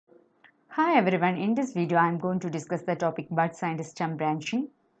Hi everyone, in this video I am going to discuss the topic buds and stem branching.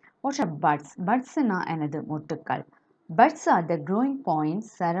 What are buds? Buds are another mottukkal. Buds are the growing points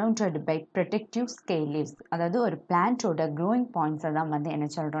surrounded by protective scale leaves. அதாவது ஒரு பிளான்ட்டோட growing points தான் வந்து என்ன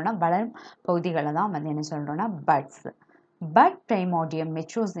சொல்றோம்னா வளரும் பகுதிகளை தான் வந்து என்ன சொல்றோம்னா buds. Bud primordium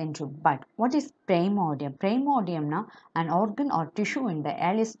matures into bud. What is primordium? Primordium na an organ or tissue in the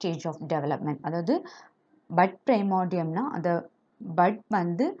early stage of development. அதாவது bud primordium na அந்த bud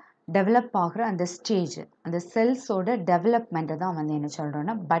வந்து டெவலப் ஆகிற அந்த ஸ்டேஜ் அந்த செல்ஸோட டெவலப்மெண்ட்டை தான் வந்து என்ன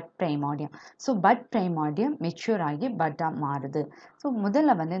சொல்கிறோன்னா பட் பிரைமார்டியம். ஸோ பட் பிரைமார்டியம் மெச்சூர் ஆகி பட்டாக மாறுது. ஸோ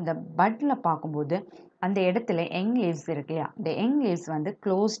முதல்ல வந்து இந்த பட்டில் பார்க்கும்போது அந்த இடத்துல யங் லீவ்ஸ் இருக்கு இல்லையா, இந்த யங் லீவ்ஸ் வந்து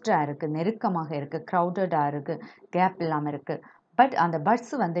க்ளோஸ்டாக இருக்குது, நெருக்கமாக இருக்குது, க்ரௌடடாக இருக்குது, கேப் இல்லாமல் இருக்குது. பட் அந்த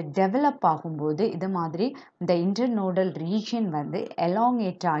பட்ஸ் வந்து டெவலப் ஆகும்போது இது மாதிரி இந்த இன்டர்நோடல் ரீஜன் வந்து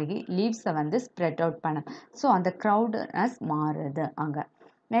எலாங்கேட் ஆகி லீவ்ஸை வந்து ஸ்ப்ரெட் அவுட் பண்ணும். ஸோ அந்த க்ரௌடனஸ் மாறுது அங்கே.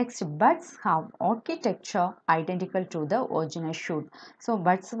 Next, buds have architecture identical to the original shoot. So,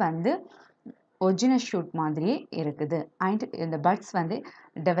 buds வந்து original shoot மாதிரியே இருக்குது. And இந்த buds வந்து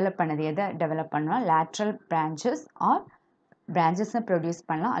develop பண்ணது எதை develop பண்ணலாம்? Lateral branches or branches produce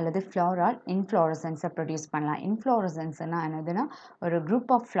பண்ணலாம் அல்லது flower or inflorescence ப்ரொடியூஸ் பண்ணலாம். Inflorescenceனா என்னதுன்னா ஒரு group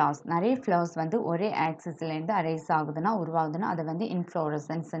of flowers, நிறைய flowers வந்து ஒரே ஆக்சிஸ்லேருந்து அரைஸ் ஆகுதுன்னா உருவாகுதுன்னா அதை வந்து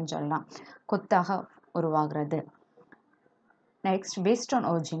inflorescenceன்னு சொல்லலாம். கொத்தாக உருவாகிறது. Next, based on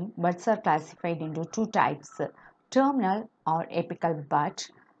origin, buds are classified into two types, terminal or apical bud.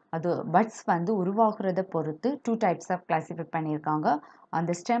 அது buds வந்து உருவாகிறத பொறுத்து two types of classify பண்ணியிருக்காங்க.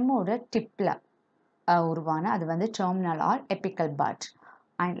 அந்த ஸ்டெம்மோட டிப்பில் உருவான அது வந்து terminal or apical bud.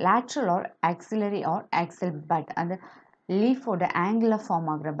 And lateral or axillary or axial bud. அந்த லீஃபோட ஆங்கிளில்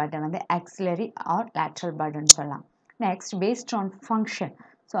ஃபார்ம் ஆகிற பட்டை வந்து axillary or lateral budன்னு சொல்லலாம். Next, based on function.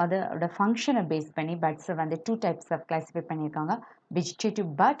 So அதோட ஃபங்க்ஷனை பேஸ் பண்ணி பட்ஸை வந்து டூ டைப்ஸ் ஆஃப் கிளாஸிஃபை பண்ணியிருக்காங்க, vegetative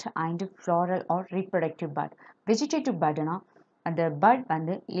but and floral R reproductive but. Vegetative Patna அந்த பட்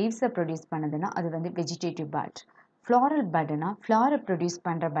வந்து லீவ்ஸை ப்ரொடியூஸ் பண்ணுதுன்னா அது வந்து vegetative but. Floral Patna ஃப்ளாரை produce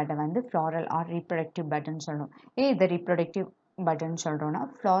பண்ணுற பட்டை வந்து ஃப்ளாரல் ஆர் ரீப்ரொடக்டிவ் பட்ன்னு சொல்லணும். இதை ரீப்ரொடக்டிவ் பட்ன்னு சொல்கிறோன்னா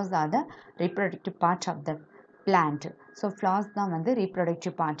flowers R the reproductive part of the plant. So flowers தான் வந்து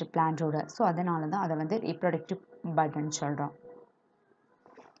ரீப்ரொடக்டிவ் பார்ட் பிளான்ட்டோட. ஸோ அதனால தான் அதை வந்து ரீப்ரொடக்டிவ் பட்ன்னு சொல்கிறோம்.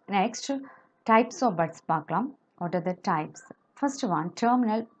 Next, types of buds பார்க்கலாம். What are the types? First one,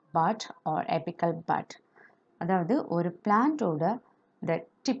 terminal bud or apical bud. அதாவது ஒரு பிளான்ட்டோட இந்த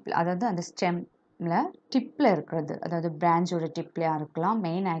டிப், அதாவது அந்த ஸ்டெம்ல டிப்பில் இருக்கிறது, அதாவது பிரான்ச்சோட டிப்லையாக இருக்கலாம்,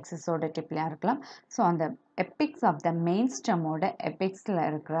 மெயின் ஆக்சிஸோட டிப்லையாக இருக்கலாம். ஸோ அந்த எபிக்ஸ் ஆஃப் த மெயின் ஸ்டெம்மோட எபிக்ஸில்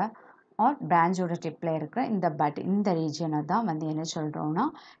இருக்கிற ஆர் பிரான்ச்சோட டிப்பில் இருக்கிற இந்த பட், இந்த ரீஜனை தான் வந்து என்ன சொல்கிறோன்னா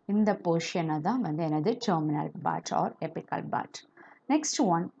இந்த போர்ஷனை தான் வந்து என்னது terminal but R எபிக்கல் but. Next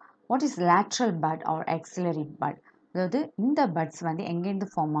one, what is lateral bud or axillary bud? அதாவது இந்த பட்ஸ் வந்து எங்கேருந்து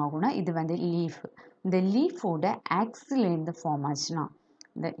ஃபார்ம் ஆகும்னா இது வந்து லீஃப், இந்த லீஃபோட ஆக்சிலேருந்து ஃபார்ம் ஆச்சுன்னா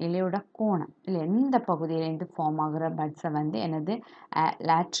இந்த இலையோட கோணம் இல்லை எந்த பகுதியிலேருந்து ஃபார்ம் ஆகுற பட்ஸை வந்து என்னது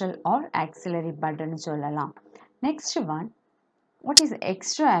lateral or axillary budன்னு சொல்லலாம். Next one, what is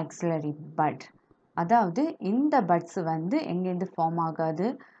extra auxiliary but? அதாவது இந்த பட்ஸ் வந்து எங்கேருந்து ஃபார்ம் ஆகாது,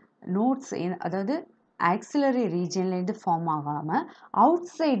 நோட்ஸ், அதாவது ஆக்சிலரி ரீஜன்லேருந்து ஃபார்ம் ஆகாமல் out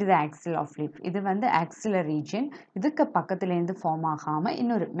side the axial of leaf, இது வந்து ஆக்சிலர் ரீஜன், இதுக்கு பக்கத்துலேருந்து ஃபார்ம் ஆகாமல்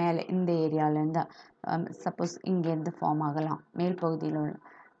இன்னொரு மேலே இந்த ஏரியாவிலேருந்து சப்போஸ் இங்கேருந்து ஃபார்ம் ஆகலாம், மேல் பகுதியில் உள்ள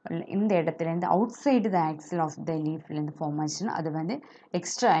இந்த இடத்துலேருந்து out side the axial of the லீஃப்லேருந்து form ஆச்சுன்னா அது வந்து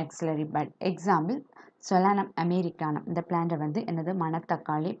எக்ஸ்ட்ரா ஆக்சிலரி பட். எக்ஸாம்பிள் சொலானம் அமெரிக்கானம், இந்த பிளான்ட்டை வந்து என்னது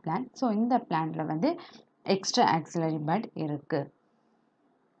மணத்தக்காளி பிளான்ட். ஸோ இந்த பிளான்ட்டில் வந்து எக்ஸ்ட்ரா ஆக்சிலரி பட் இருக்குது,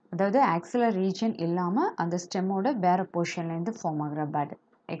 அதாவது ஆக்சிலர் ரீஜன் இல்லாமல் அந்த ஸ்டெம்மோட வேறு போர்ஷன்லேருந்து ஃபார்ம் ஆகிற but,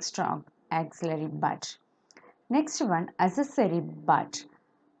 extra auxiliary but. Next one, accessory but.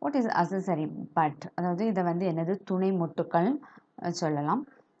 What is accessory but? அதாவது இதை வந்து என்னது துணை மொட்டுக்கள் சொல்லலாம்.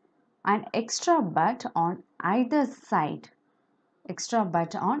 And extra but on Hyder side, extra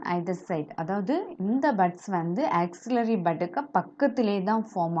but on Hyder side, அதாவது இந்த பட்ஸ் வந்து ஆக்சிலரி பட்டுக்கு பக்கத்திலே தான்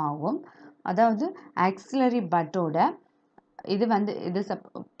ஃபார்ம் ஆகும். அதாவது ஆக்சிலரி பட்டோட இது வந்து இது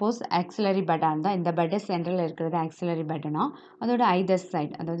சப்போஸ் ஆக்சிலரி பட்டாக இருந்தால் இந்த பட்டை சென்டரில் இருக்கிறது ஆக்சிலரி பட்டனா அதோட ஐதர்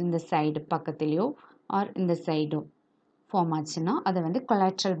சைடு, அதாவது இந்த சைடு பக்கத்துலேயோ ஆர் இந்த சைடோ ஃபார்ம் ஆச்சுன்னா அதை வந்து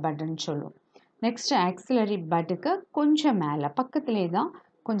கொலாட்ரல் பட்ன்னு சொல்லுவோம். நெக்ஸ்ட் ஆக்சிலரி பட்டுக்கு கொஞ்சம் மேலே பக்கத்துலேயே தான்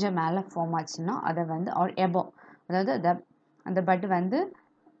கொஞ்சம் மேலே ஃபார்ம் ஆச்சுன்னா அதை வந்து ஆர் எபோ, அதாவது அந்த பட் வந்து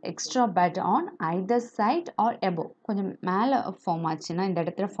extra but on Hyder side R எபோ கொஞ்சம் மேலே ஃபார்ம் ஆச்சுன்னா இந்த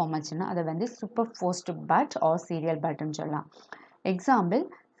இடத்துல ஃபார்ம் ஆச்சுன்னா அதை வந்து super post but R serial பட்ன்னு சொல்லலாம். எக்ஸாம்பிள்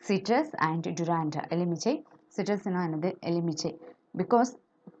சிட்ரஸ் அண்ட் டுராண்டா, எலுமிச்சை. சிட்ரஸ்னா என்னது எலுமிச்சை, பிகாஸ்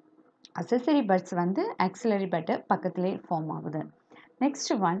அசசரி பட்ஸ் வந்து ஆக்சிலரி பட்டு பக்கத்துலேயே ஃபார்ம் ஆகுது.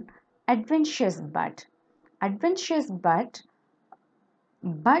 Next one, Adventitious bud. Adventitious bud,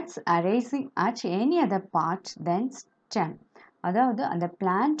 buds arising at any other part than stem. அதாவது அந்த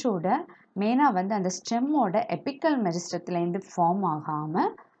பிளான்ட்டோட மெயினாக வந்து அந்த ஸ்டெம்மோட எபிக்கல் மெரிஸ்டத்துலேருந்து ஃபார்ம்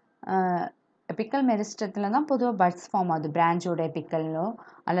ஆகாமல் எபிக்கல் மெரிஸ்டத்தில் தான் பொதுவாக பட்ஸ் ஃபார்ம் ஆகுது. பிரான்ச்சோட எபிக்கல்லோ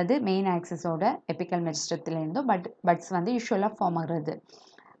அல்லது மெயின் ஆக்சிஸோட எபிக்கல் மெரிஸ்டத்துலேருந்தோ பட்ஸ் வந்து யூஸ்வலாக ஃபார்ம் ஆகுறது.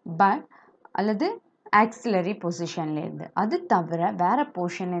 பட் அல்லது ஆக்சிலரி பொசிஷன்லேருந்து, அது தவிர வேறு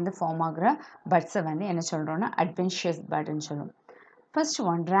போர்ஷன்லேருந்து ஃபார்ம் ஆகிற பட்ஸை வந்து என்ன சொல்கிறோன்னா அட்வென்ஷியஸ் பட்ன்னு சொல்லுவோம். First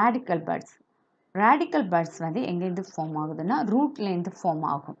one radical puts. Radical puts வந்து எங்கேருந்து ஃபார்ம் ஆகுதுன்னா ரூட்லேருந்து ஃபார்ம்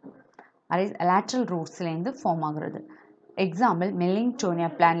ஆகும். அதே லேட்ரல் ரூட்ஸ்லேருந்து ஃபார்ம் ஆகுறது. எக்ஸாம்பிள் மில்லிங்டோனியா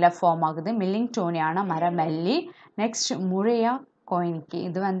பிளான்டில் ஃபார்ம் ஆகுது. மில்லிங்டோனியான மரமல்லி. நெக்ஸ்ட் முறையா கோயினிக்கு,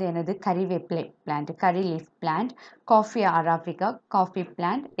 இது வந்து என்னது கறிவேப்பிலை பிளான்ட், கறி leaf plant. Coffee arabica coffee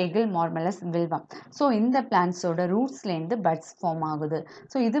plant. எகில் மார்மலஸ் வில்வம். ஸோ இந்த பிளான்ட்ஸோட ரூட்ஸ்லேருந்து பட்ஸ் ஃபார்ம் ஆகுது.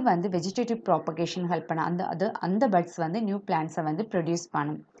 ஸோ இது வந்து வெஜிடேட்டிவ் ப்ராபகேஷன் ஹெல்ப் பண்ண அந்த பட்ஸ் வந்து நியூ பிளான்ட்ஸை வந்து ப்ரொடியூஸ்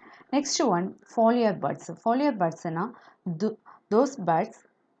பண்ணும். Next one foliar buds. Foliar budsனா those buds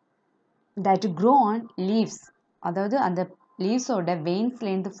that grow on leaves. அதாவது அந்த லீவ்ஸோட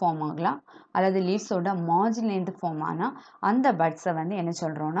வெயின்ஸ்லேருந்து ஃபார்ம் ஆகலாம் அல்லது லீவ்ஸோட மார்ஜின்லேருந்து ஃபார்ம் ஆனால் அந்த பட்ஸை வந்து என்ன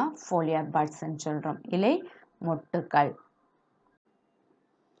சொல்கிறோன்னா foliar budsன்னு சொல்கிறோம். இலை மொட்டுக்கள்.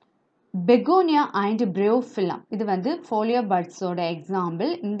 பெகோனியா அண்ட் பிரியோஃபிலம், இது வந்து foliar budsோட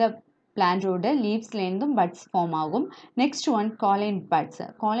எக்ஸாம்பிள். இந்த பிளான்டோட லீவ்ஸ்லேருந்தும் பட்ஸ் ஃபார்ம் ஆகும். Next one காலைன் puts.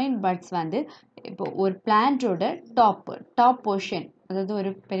 காலைன் பட்ஸ் வந்து இப்போ ஒரு பிளான்டோட டாப் போர்ஷன், அதாவது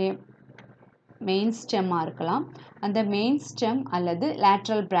ஒரு பெரிய மெயின் ஸ்டெம்மாக இருக்கலாம், அந்த மெயின் ஸ்டெம் அல்லது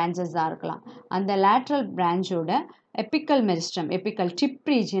லேட்ரல் பிரான்ச்சஸாக இருக்கலாம். அந்த லேட்ரல் பிரான்ச்சோட எபிக்கல் மெரிஸ்டம், எபிக்கல்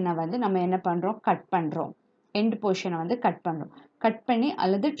டிப் ரீஜனை வந்து நம்ம என்ன பண்ணுறோம், கட் பண்ணுறோம். எண்ட் போர்ஷனை வந்து கட் பண்ணுறோம். கட் பண்ணி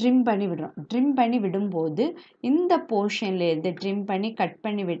அல்லது ட்ரிம் பண்ணி விடுறோம். ட்ரிம் பண்ணி விடும்போது இந்த போர்ஷன்லேருந்து ட்ரிம் பண்ணி கட்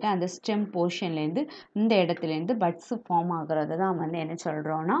பண்ணி விட்டு அந்த ஸ்டெம் போர்ஷன்லேருந்து இந்த இடத்துலேருந்து பட்ஸ் ஃபார்ம் ஆகுறது தான் வந்து என்ன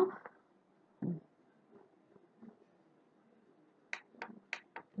சொல்கிறோன்னா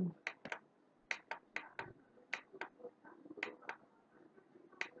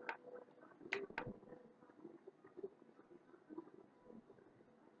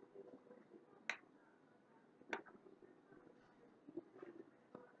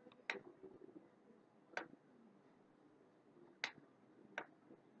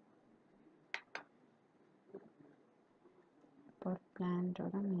ஒரு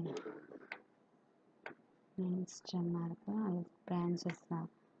பிளான்ட்டோட மெயின் ஸ்டெம்மாக இருக்கும், அது பிரான்ச்சஸ் தான்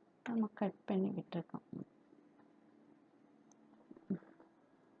நம்ம கட் பண்ணி விட்டுருக்கோம்.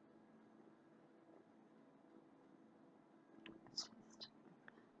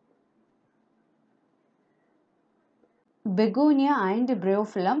 Begonia and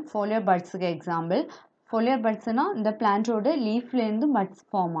பிரியோஃபிலம் foliar budsக்கு example. foliar budsனா இந்த பிளான்ட்டோட லீஃப்லேருந்து பட்ஸ்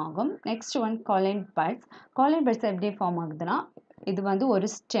ஃபார்ம் ஆகும். Next one காலைன் puts. காலைன் பட்ஸ் எப்படி ஃபார்ம் ஆகுதுன்னா, இது வந்து ஒரு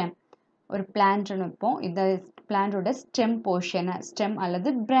ஸ்டெம், ஒரு பிளான்ட்னு வைப்போம். இந்த பிளான்ட்டோட ஸ்டெம் போர்ஷனை, ஸ்டெம் அல்லது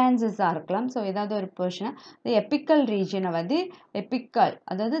பிரான்ச்சஸாக இருக்கலாம். ஸோ ஏதாவது ஒரு போர்ஷனை எபிக்கல் ரீஜனை வந்து எபிக்கல்,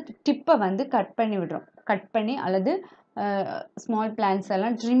 அதாவது டிப்பை வந்து கட் பண்ணி விடுறோம். கட் பண்ணி அல்லது ஸ்மால் பிளான்ட்ஸ்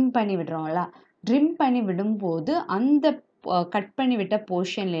எல்லாம் ட்ரிம் பண்ணி விடுறோம்ல. ட்ரிம் பண்ணி விடும்போது அந்த கட் பண்ணி விட்ட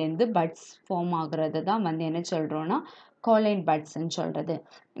போர்ஷன்லேருந்து பட்ஸ் ஃபார்ம் ஆகுறது தான் வந்து என்ன சொல்கிறோன்னா காலைன் பட்ஸ்ன்னு சொல்கிறது.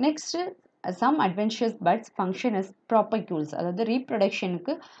 Next some adventures puts function is ப்ராப்பக்யூல்ஸ், அதாவது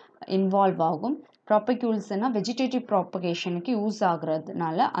ரீப்ரொடக்ஷனுக்கு இன்வால்வ் ஆகும். ப்ராப்பக்யூல்ஸ்னால் வெஜிடேட்டிவ் ப்ராப்பகேஷனுக்கு யூஸ்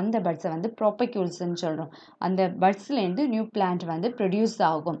ஆகுறதுனால அந்த பட்ஸை வந்து ப்ராப்பக்யூல்ஸ்ன்னு சொல்கிறோம். அந்த பட்ஸ்லேருந்து நியூ பிளான்ட் வந்து ப்ரொடியூஸ்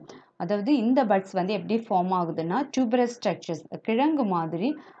ஆகும். அதாவது இந்த பட்ஸ் வந்து எப்படி ஃபார்ம் ஆகுதுன்னா டியூபரஸ் ஸ்ட்ரக்சர்ஸ், கிழங்கு மாதிரி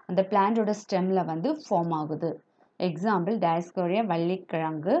அந்த பிளான்ட்டோட ஸ்டெம்மில் வந்து ஃபார்ம் ஆகுது. எக்ஸாம்பிள் டயஸ்கோரியா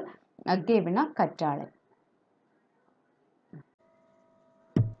வள்ளிக்கிழங்கு, அகேவினா கற்றாழை.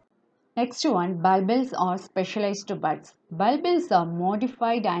 Next one, bulbils or specialized buds. Bulbils are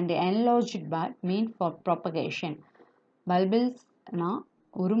modified and enlarged bud meant for propagation. Bulbils na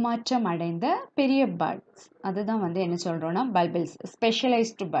உருமாற்றம் அடைந்த பெரிய பட்ஸ், அதுதான் வந்து என்ன சொல்கிறோன்னா பல்பிள்ஸ்,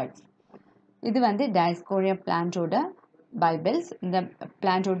 ஸ்பெஷலைஸ்டு பட்ஸ். இது வந்து டயஸ்கோரியா பிளான்ட்டோட பல்பிள்ஸ். இந்த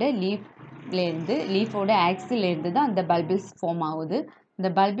பிளான்ட்டோட லீஃபோட ஆக்சிலேருந்து தான் அந்த பல்பிள்ஸ் ஃபார்ம் ஆகுது. இந்த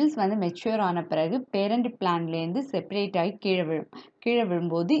பல்பிள்ஸ் வந்து மெச்சூர் ஆன பிறகு பேரண்ட் பிளான்ட்லேருந்து செப்பரேட் ஆகி கீழே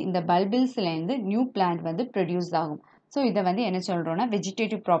விழும்போது இந்த பல்பிள்ஸ்லேருந்து நியூ பிளான்ட் வந்து ப்ரொடியூஸ் ஆகும். ஸோ இதை வந்து என்ன சொல்கிறோன்னா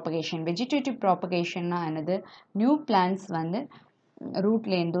வெஜிடேட்டிவ் ப்ராப்பகேஷன். வெஜிடேட்டிவ் ப்ராப்பகேஷன்னா என்னது, நியூ பிளான்ட்ஸ் வந்து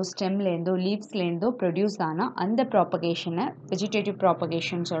ரூட்லேருந்தோ ஸ்டெம்லேருந்தோ லீவ்ஸ்லேருந்தோ ப்ரொடியூஸ் ஆனால் அந்த ப்ராப்பகேஷனை வெஜிடேட்டிவ்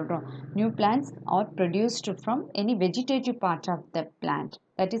ப்ராப்பகேஷன் சொல்கிறோம். New plants R produced from any vegetative part of the plant,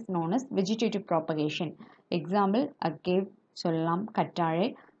 that is known as vegetative propagation. Example agave சொல்லலாம், கற்றாழை,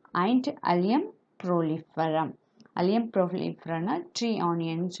 அண்ட் அலியம் ப்ரோலிஃபரம். அலியம் ப்ரோலிஃபரனா ட்ரீ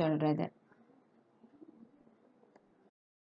ஆனியன் சொல்கிறது.